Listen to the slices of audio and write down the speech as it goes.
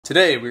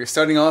Today we're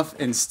starting off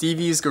in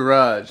Stevie's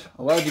garage.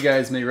 A lot of you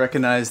guys may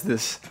recognize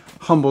this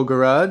humble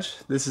garage.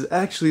 This is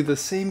actually the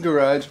same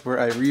garage where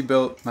I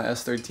rebuilt my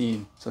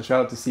S13. So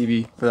shout out to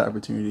Stevie for that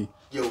opportunity.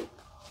 Yo.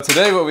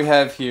 Today what we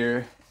have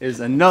here is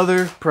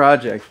another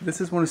project.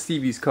 This is one of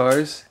Stevie's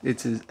cars.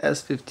 It's his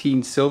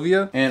S15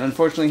 Silvia, and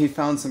unfortunately he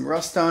found some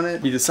rust on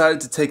it. He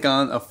decided to take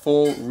on a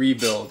full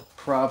rebuild.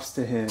 Props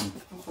to him.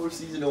 Before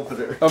season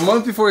opener. A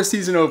month before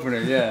season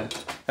opener, yeah.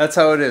 That's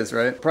how it is,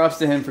 right? Props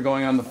to him for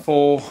going on the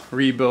full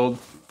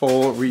rebuild,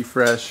 full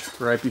refresh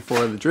right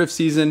before the drift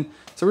season.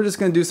 So we're just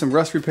gonna do some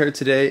rust repair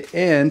today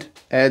and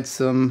add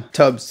some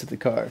tubs to the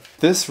car.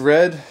 This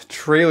red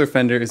trailer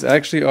fender is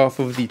actually off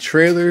of the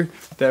trailer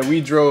that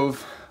we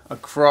drove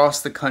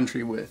across the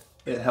country with.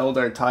 It held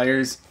our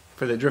tires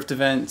for the drift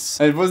events.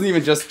 And it wasn't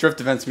even just drift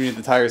events we needed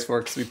the tires for,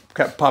 because we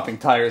kept popping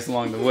tires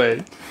along the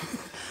way.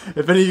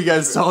 If any of you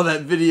guys saw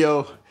that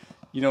video,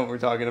 you know what we're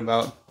talking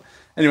about.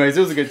 Anyways, it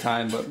was a good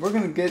time, but we're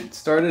gonna get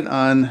started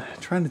on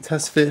trying to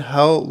test fit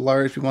how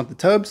large we want the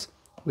tubs.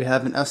 We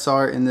have an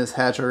SR in this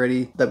hatch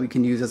already that we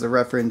can use as a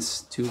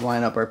reference to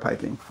line up our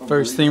piping.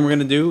 First thing we're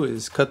gonna do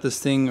is cut this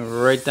thing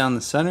right down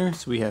the center,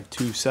 so we have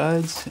two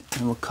sides,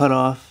 and we'll cut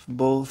off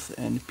both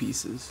end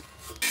pieces.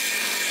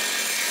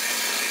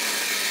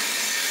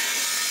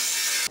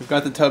 We've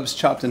got the tubs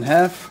chopped in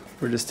half.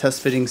 We're just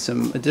test fitting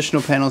some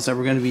additional panels that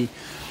we're gonna be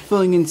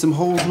filling in some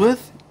holes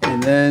with,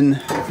 and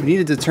then we need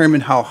to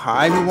determine how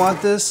high we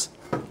want this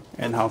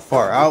and how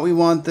far out we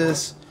want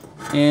this,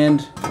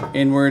 and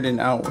inward and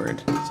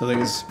outward. So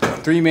there's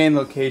three main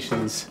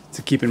locations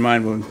to keep in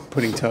mind when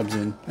putting tubs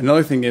in.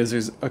 Another thing is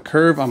there's a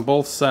curve on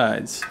both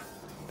sides.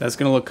 That's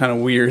gonna look kind of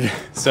weird.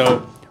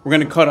 So we're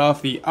gonna cut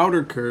off the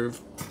outer curve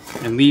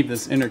and leave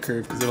this inner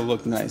curve because it'll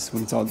look nice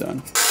when it's all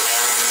done.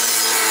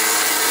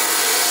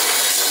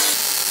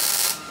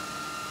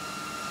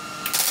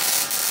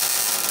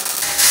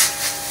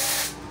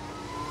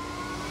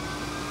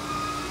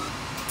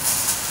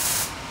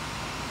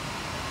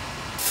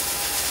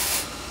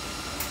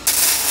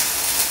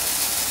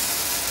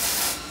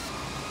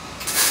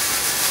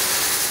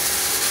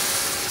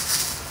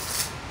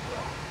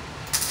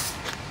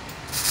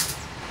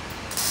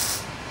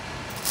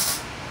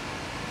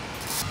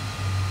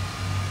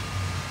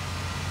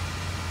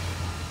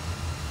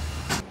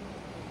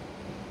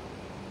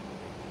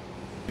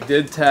 We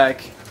did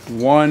tack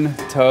one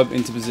tub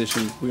into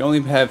position. We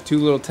only have two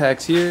little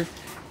tacks here,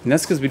 and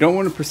that's because we don't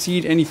want to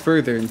proceed any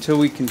further until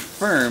we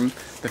confirm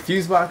the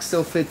fuse box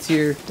still fits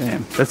here.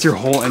 Damn, that's your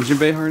whole engine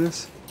bay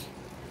harness?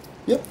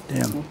 Yep.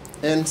 Damn.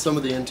 And some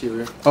of the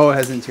interior. Oh, it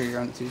has interior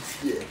on it too?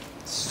 Yeah.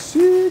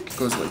 Sick. It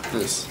goes like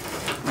this.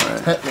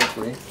 Alright.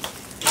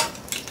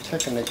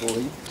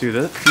 Technically. Dude,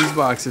 that fuse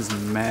box is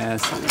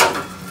massive.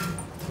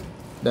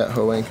 That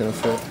hoe ain't gonna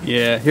fit.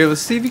 Yeah, here,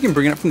 let's see if you can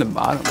bring it up from the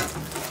bottom.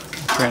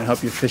 Try and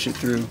help you fish it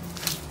through.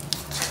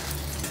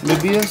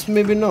 Maybe yes,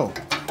 maybe no.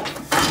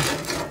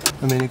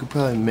 I mean, you could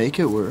probably make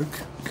it work.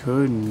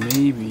 Could,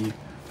 maybe.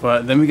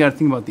 But then we gotta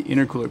think about the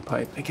intercooler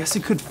pipe. I guess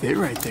it could fit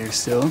right there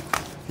still.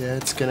 Yeah,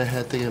 it's gonna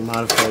have to get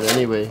modified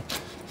anyway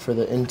for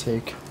the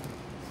intake.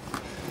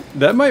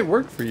 That might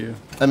work for you.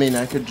 I mean,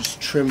 I could just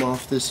trim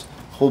off this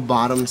whole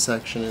bottom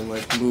section and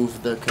like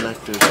move the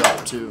connectors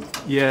up too.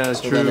 Yeah,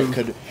 so true. Then it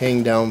could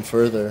hang down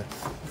further.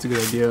 That's a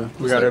good idea.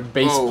 We got our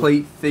base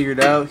plate figured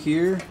out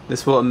here.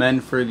 This will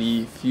amend for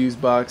the fuse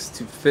box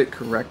to fit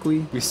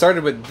correctly. We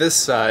started with this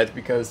side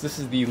because this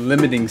is the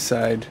limiting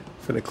side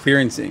for the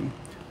clearancing.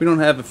 We don't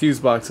have a fuse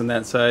box on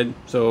that side,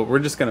 so we're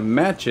just gonna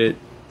match it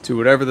to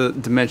whatever the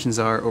dimensions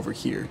are over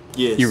here.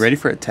 Yes. You ready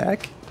for a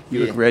tack?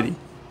 You look ready.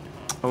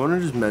 I wanna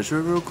just measure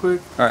it real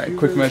quick. All right,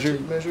 quick measure.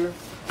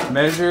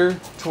 Measure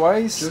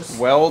twice, just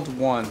weld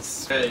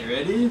once. Okay, you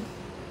ready?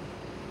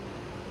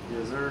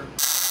 Yes, sir.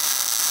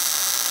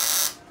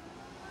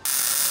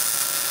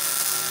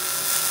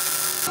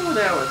 Oh,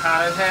 that was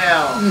hot as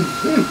hell.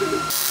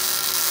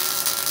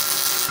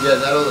 Yeah,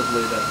 that'll look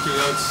way better. Dude,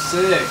 that looks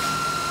sick.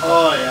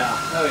 Oh, yeah.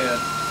 Hell yeah.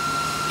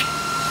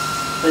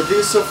 I think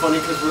it's so funny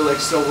because we're like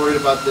so worried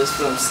about this,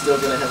 but I'm still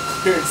gonna have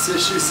clearance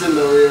issues in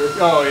the rear.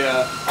 Oh,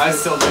 yeah. I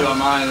still do on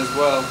mine as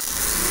well.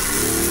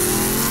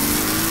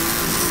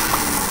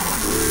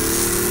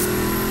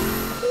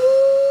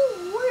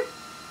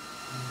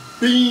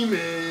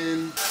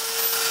 Beaming.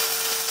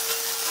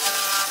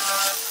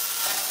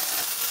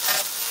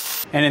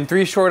 And in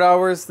 3 short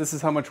hours, this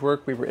is how much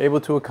work we were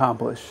able to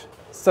accomplish.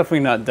 It's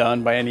definitely not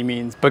done by any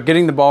means, but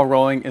getting the ball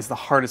rolling is the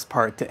hardest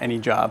part to any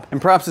job.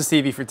 And props to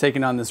Stevie for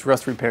taking on this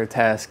rust repair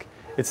task.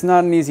 It's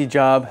not an easy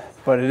job,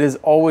 but it is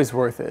always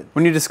worth it.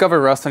 When you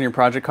discover rust on your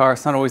project car,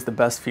 it's not always the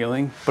best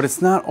feeling, but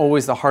it's not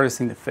always the hardest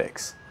thing to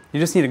fix. You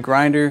just need a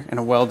grinder and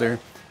a welder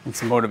and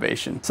some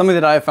motivation. Something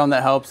that I have found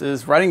that helps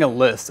is writing a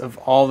list of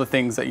all the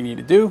things that you need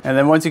to do, and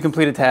then once you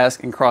complete a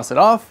task and cross it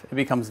off, it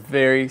becomes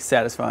very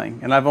satisfying.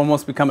 And I've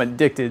almost become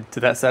addicted to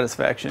that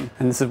satisfaction.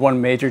 And this is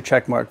one major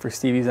check mark for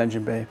Stevie's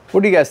engine bay.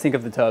 What do you guys think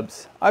of the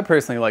tubs? I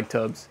personally like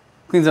tubs.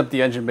 Cleans up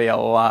the engine bay a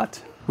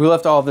lot. We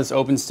left all of this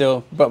open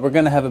still, but we're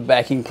gonna have a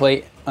backing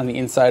plate on the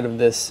inside of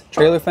this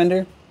trailer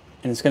fender,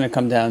 and it's gonna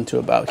come down to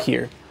about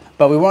here.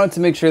 But we wanted to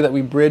make sure that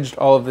we bridged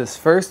all of this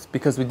first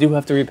because we do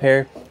have to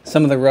repair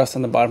some of the rust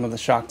on the bottom of the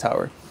shock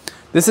tower.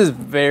 This is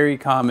very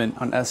common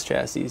on S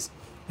chassis.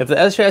 If the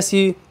S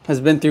chassis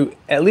has been through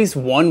at least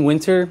one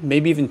winter,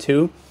 maybe even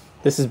two,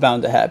 this is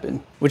bound to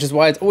happen. Which is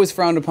why it's always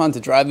frowned upon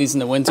to drive these in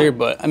the winter.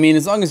 But I mean,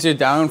 as long as you're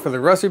down for the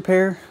rust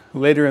repair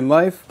later in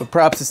life, but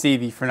props to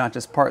Stevie for not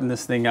just parting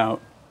this thing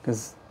out,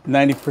 because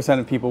 90%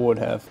 of people would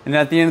have. And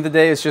at the end of the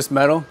day, it's just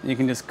metal. You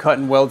can just cut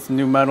and weld some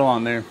new metal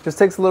on there. Just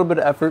takes a little bit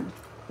of effort,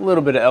 a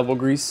little bit of elbow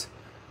grease,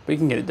 but you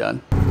can get it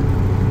done.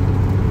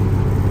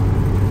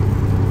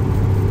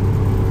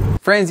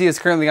 Franzy is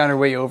currently on her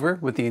way over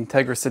with the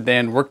Integra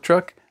sedan work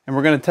truck, and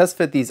we're going to test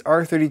fit these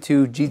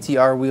R32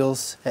 GTR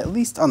wheels, at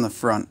least on the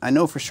front. I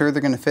know for sure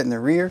they're going to fit in the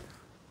rear,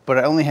 but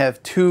I only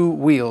have 2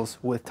 wheels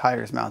with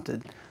tires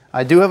mounted.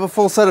 I do have a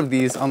full set of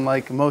these,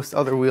 unlike most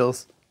other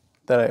wheels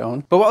that I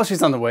own. But while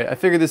she's on the way, I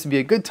figured this would be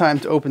a good time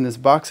to open this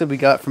box that we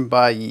got from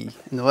Buyee.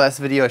 In the last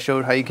video, I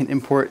showed how you can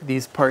import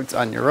these parts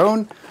on your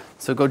own,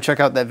 so go check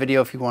out that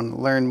video if you want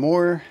to learn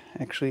more.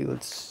 Actually,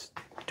 let's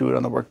do it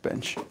on the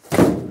workbench.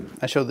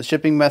 I showed the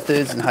shipping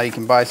methods and how you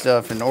can buy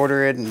stuff and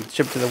order it and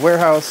ship to the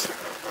warehouse.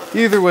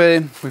 Either way,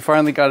 we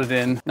finally got it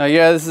in. Now,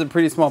 yeah, this is a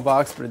pretty small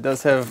box, but it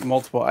does have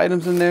multiple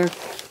items in there.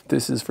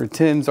 This is for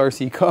Tim's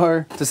RC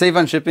car. To save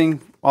on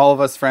shipping, all of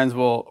us friends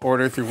will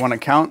order through one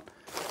account.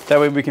 That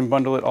way we can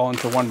bundle it all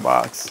into one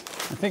box.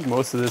 I think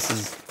most of this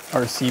is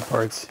RC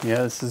parts.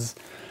 Yeah, this is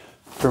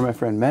for my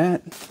friend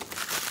Matt.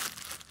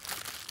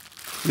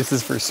 This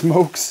is for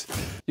Smokes.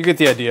 You get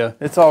the idea.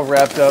 It's all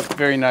wrapped up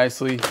very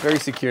nicely, very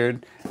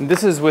secured. And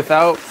this is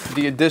without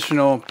the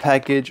additional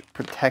package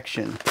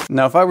protection.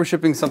 Now, if I were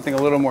shipping something a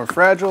little more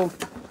fragile,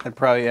 I'd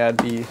probably add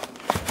the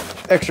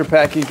extra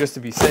packing just to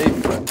be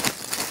safe.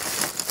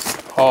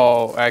 But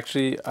oh,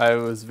 actually, I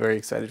was very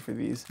excited for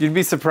these. You'd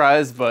be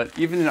surprised, but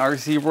even in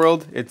RC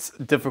world, it's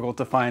difficult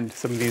to find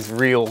some of these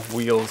real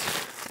wheels.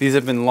 These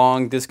have been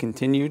long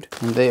discontinued,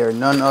 and they are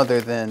none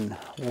other than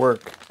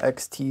Work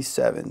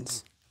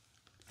XT7s.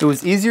 It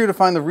was easier to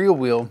find the real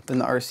wheel than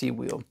the RC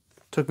wheel.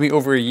 Took me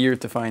over a year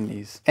to find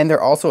these. And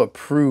they're also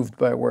approved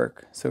by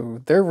Work,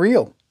 so they're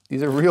real.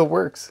 These are real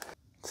Works.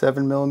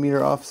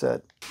 7mm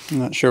offset. I'm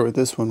not sure what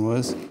this one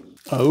was.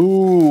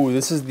 Oh,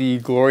 this is the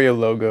Gloria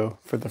logo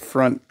for the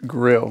front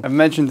grille. I've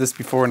mentioned this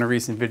before in a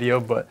recent video,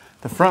 but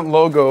the front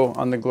logo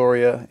on the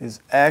Gloria is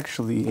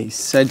actually a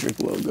Cedric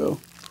logo.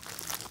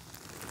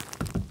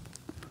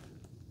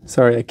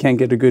 Sorry, I can't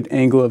get a good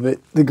angle of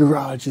it. The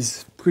garage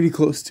is pretty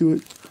close to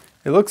it.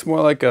 It looks more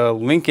like a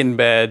Lincoln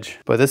badge,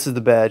 but this is the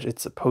badge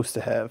it's supposed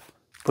to have.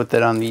 Put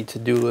that on the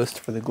to-do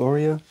list for the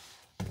Gloria.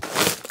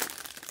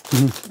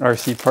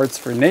 RC parts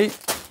for Nate.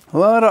 A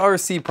lot of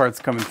RC parts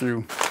coming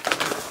through.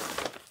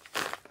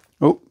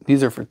 Oh,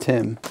 these are for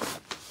Tim.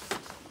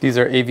 These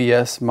are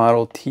AVS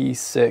Model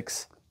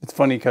T6. It's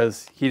funny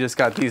because he just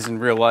got these in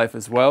real life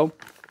as well.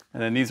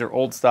 And then these are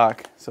old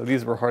stock, so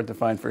these were hard to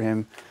find for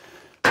him.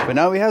 But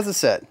now he has a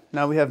set.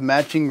 Now we have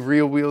matching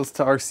real wheels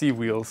to RC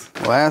wheels.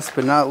 Last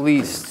but not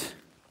least,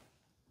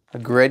 a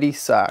Greddy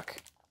sock.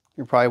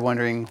 You're probably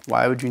wondering,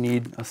 why would you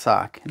need a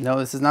sock? No,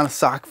 this is not a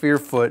sock for your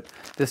foot.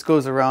 This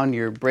goes around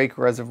your brake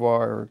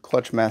reservoir or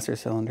clutch master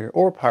cylinder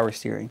or power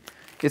steering.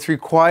 It's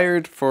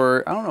required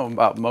for, I don't know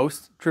about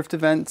most drift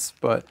events,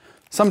 but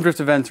some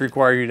drift events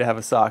require you to have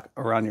a sock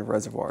around your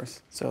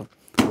reservoirs. So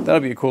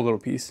that'll be a cool little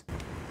piece.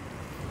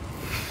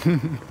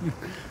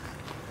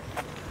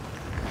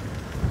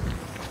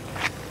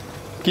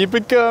 Keep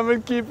it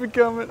coming, keep it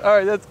coming. All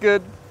right, that's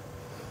good.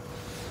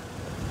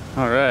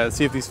 All right, let's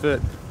see if these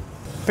fit.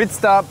 Pit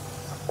stop.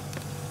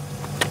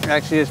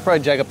 Actually, let's probably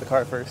jack up the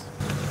car first.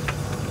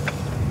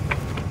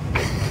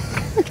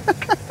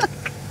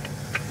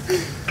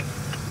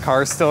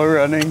 Car's still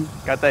running.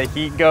 Got that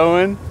heat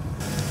going.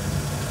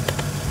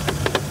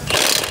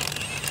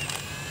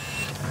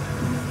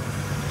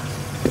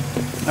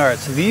 All right,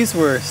 so these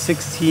were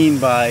 16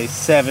 by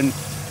 7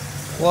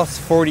 plus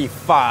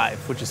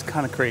 45, which is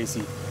kind of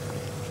crazy.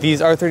 These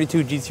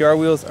R32 GTR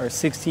wheels are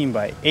 16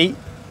 by 8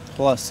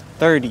 plus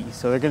 30,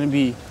 so they're going to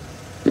be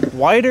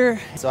wider.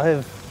 So I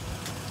have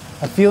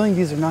a feeling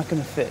these are not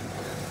going to fit.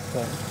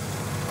 But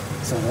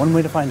it's only one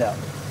way to find out.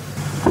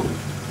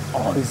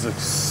 Oh, these look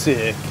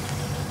sick.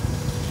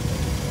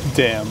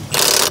 Damn.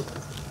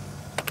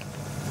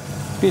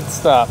 Pit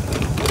stop.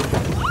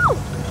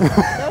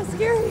 That was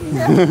scary.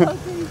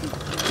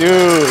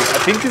 Dude, I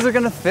think these are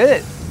going to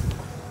fit.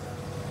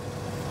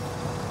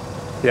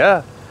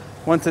 Yeah.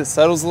 Once it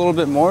settles a little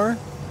bit more,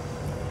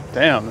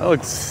 damn, that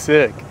looks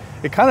sick.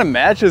 It kind of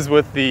matches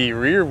with the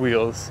rear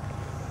wheels.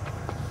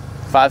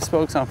 5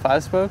 spokes on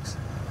 5 spokes.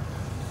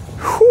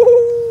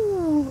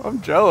 Whoo,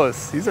 I'm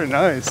jealous. These are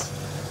nice.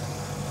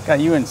 Got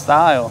you in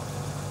style.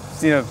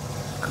 Just need to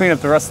clean up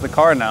the rest of the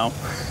car now.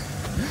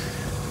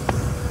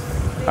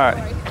 All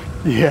right,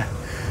 yeah.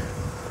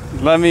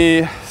 Let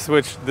me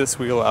switch this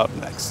wheel out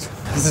next.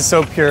 This is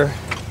so pure.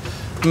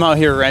 I'm out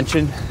here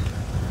wrenching.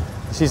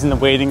 She's in the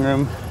waiting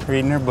room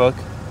reading her book.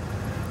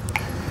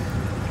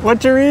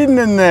 What you reading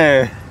in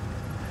there?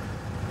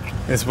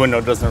 This window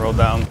doesn't roll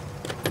down.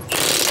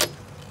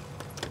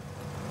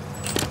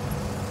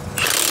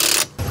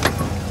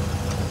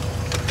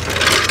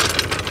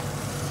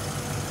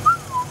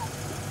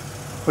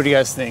 What do you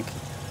guys think?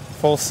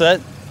 Full set?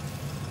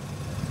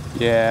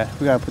 Yeah,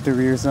 we gotta put the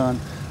rears on.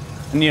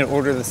 I need to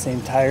order the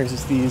same tires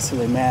as these so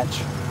they match.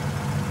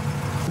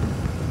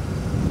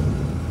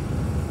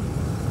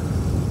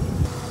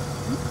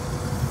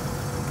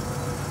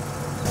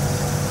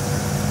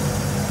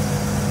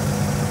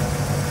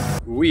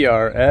 We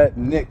are at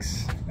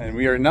Nick's, and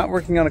we are not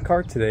working on a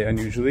car today,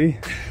 unusually.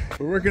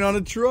 We're working on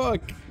a truck.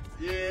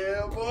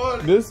 Yeah, boy.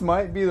 This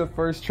might be the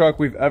first truck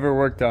we've ever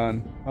worked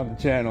on the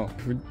channel.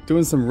 We're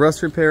doing some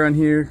rust repair on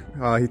here.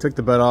 He took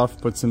the bed off,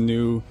 put some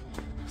new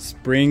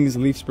springs,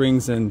 leaf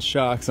springs and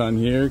shocks on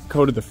here,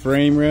 coated the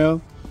frame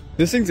rail.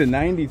 This thing's a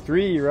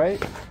 93,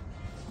 right?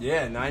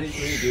 Yeah,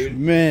 93, dude.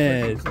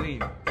 Man,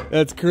 clean.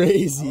 That's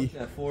crazy. I looked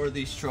at 4 of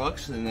these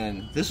trucks, and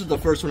then this was the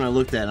first one I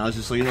looked at, and I was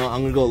just like, you know,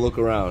 I'm gonna go look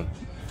around.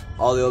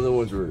 All the other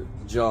ones were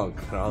junk,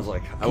 and I was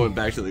like, I went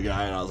back to the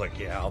guy, and I was like,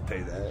 yeah, I'll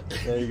pay that.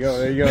 There you go,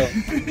 there you go.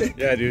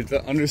 Yeah, dude,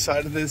 the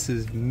underside of this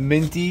is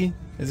minty.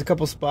 There's a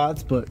couple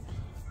spots, but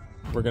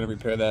we're gonna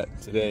repair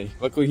that today.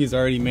 Luckily, he's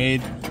already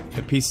made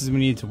the pieces we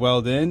need to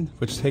weld in,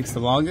 which takes the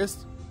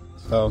longest.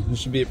 So this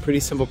should be a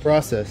pretty simple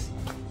process.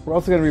 We're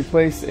also gonna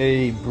replace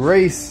a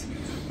brace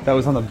that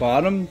was on the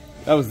bottom.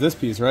 That was this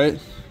piece, right?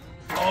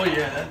 Oh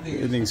yeah, that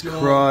thing's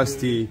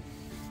crusty.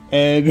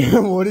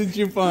 And what did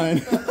you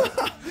find?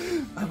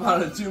 I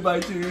bought a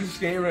 2x2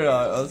 skate rail.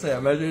 I'll say I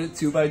measured it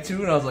 2x2,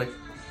 and I was like,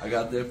 I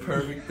got the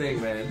perfect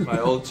thing, man. My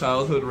old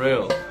childhood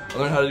rail. I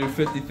learned how to do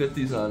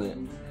 50/50s on it.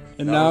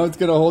 And now it's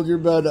gonna hold your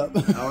bed up.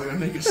 Now we're gonna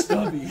make a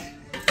stubby.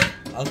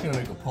 I was gonna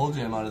make a pole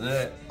jam out of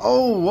that.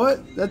 Oh, what?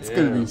 That's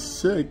gonna be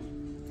sick.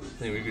 I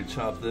think we could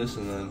chop this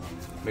and then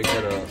make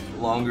that a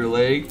longer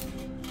leg,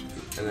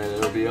 and then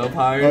it'll be up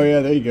higher. Oh yeah,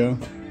 there you go.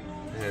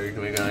 Yeah, we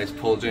can make a nice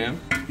pole jam.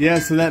 Yeah,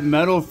 so that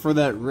metal for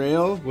that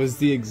rail was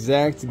the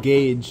exact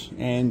gauge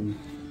and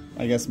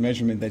I guess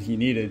measurement that he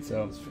needed.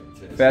 So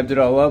fabbed it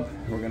all up.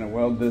 We're gonna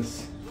weld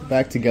this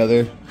back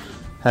together,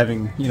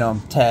 having, you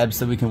know, tabs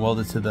so we can weld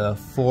it to the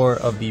floor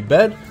of the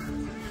bed,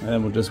 and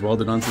then we'll just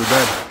weld it onto the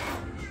bed.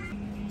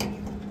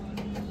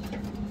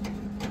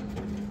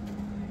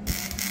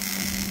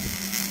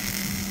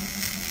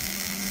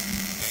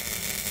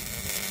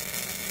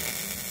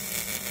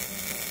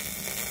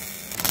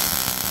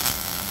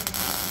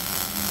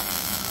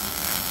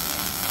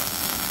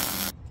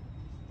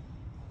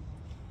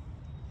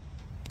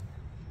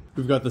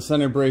 We've got the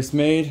center brace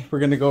made. We're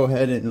gonna go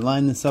ahead and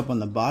line this up on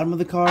the bottom of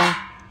the car.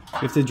 We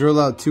have to drill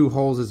out 2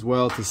 holes as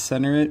well to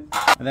center it.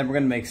 And then we're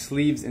gonna make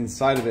sleeves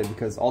inside of it,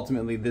 because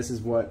ultimately this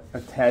is what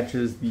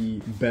attaches the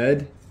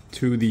bed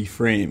to the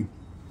frame.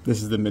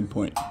 This is the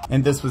midpoint.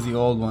 And this was the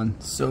old one,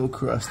 so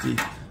crusty.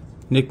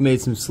 Nick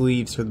made some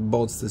sleeves for the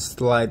bolts to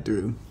slide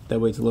through. That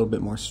way it's a little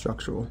bit more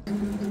structural.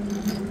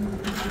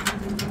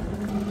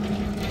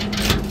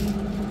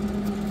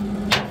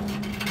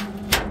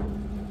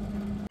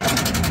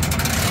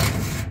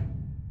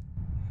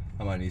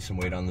 I might need some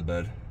weight on the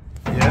bed.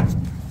 Yeah.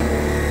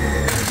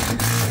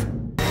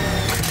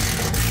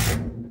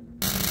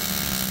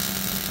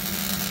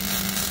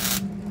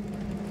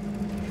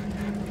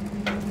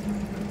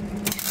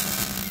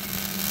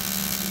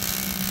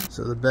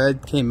 So the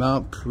bed came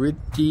out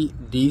pretty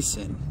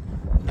decent.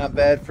 Not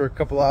bad for a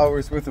couple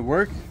hours worth of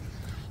work.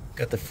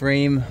 Got the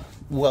frame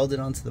welded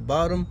onto the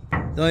bottom.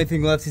 The only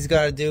thing left he's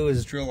got to do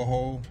is drill a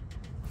hole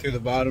through the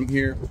bottom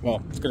here.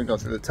 Well, it's gonna go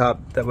through the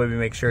top. That way we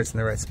make sure it's in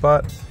the right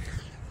spot.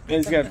 Then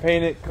he's gonna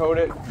paint it, coat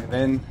it, and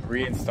then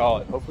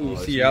reinstall it. Hopefully you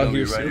see you out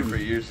here ready soon. for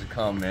years to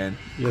come, man.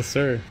 Yes,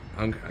 sir.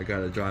 I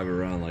gotta drive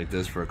around like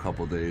this for a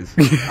couple days.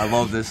 I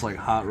love this like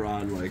hot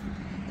rod like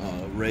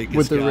rake.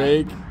 With the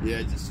rake?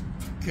 Yeah, just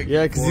kick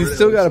Yeah, it because you forward.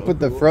 still It gotta looks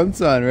put so the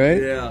fronts on,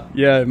 right? Yeah.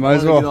 Yeah, might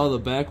as I wanna well. get all the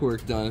back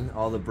work done,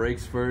 all the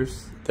brakes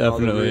first.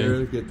 Definitely. All the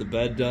rear, get the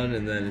bed done,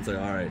 and then it's like,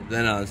 all right,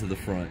 then on to the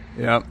front.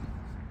 Yep.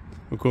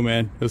 Well, cool,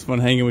 man. It was fun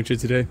hanging with you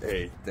today.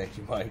 Hey, thank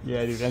you, Mike.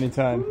 Yeah, dude,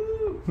 anytime.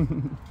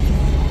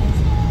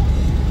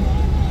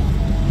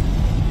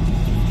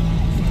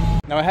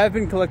 Now, I have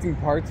been collecting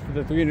parts for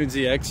the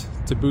 300ZX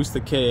to boost the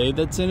KA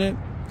that's in it,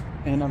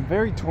 and I'm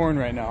very torn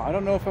right now. I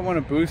don't know if I want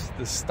to boost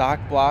the stock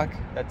block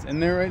that's in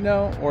there right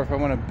now, or if I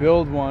want to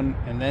build one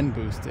and then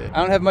boost it. I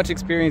don't have much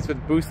experience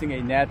with boosting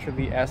a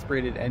naturally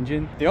aspirated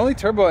engine. The only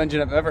turbo engine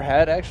I've ever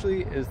had,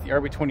 actually, is the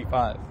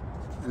RB25.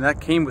 And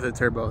that came with a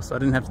turbo, so I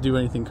didn't have to do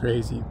anything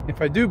crazy.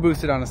 If I do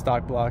boost it on a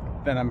stock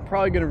block, then I'm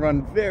probably gonna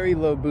run very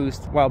low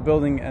boost while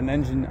building an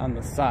engine on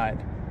the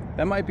side.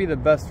 That might be the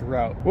best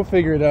route. We'll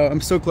figure it out. I'm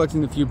still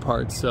collecting a few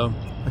parts, so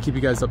I'll keep you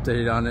guys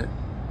updated on it.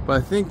 But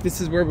I think this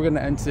is where we're gonna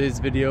end today's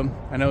video.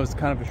 I know it's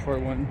kind of a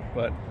short one,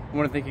 but I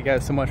wanna thank you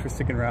guys so much for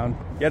sticking around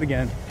yet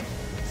again.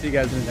 See you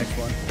guys in the next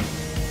one.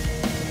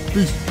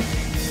 Peace.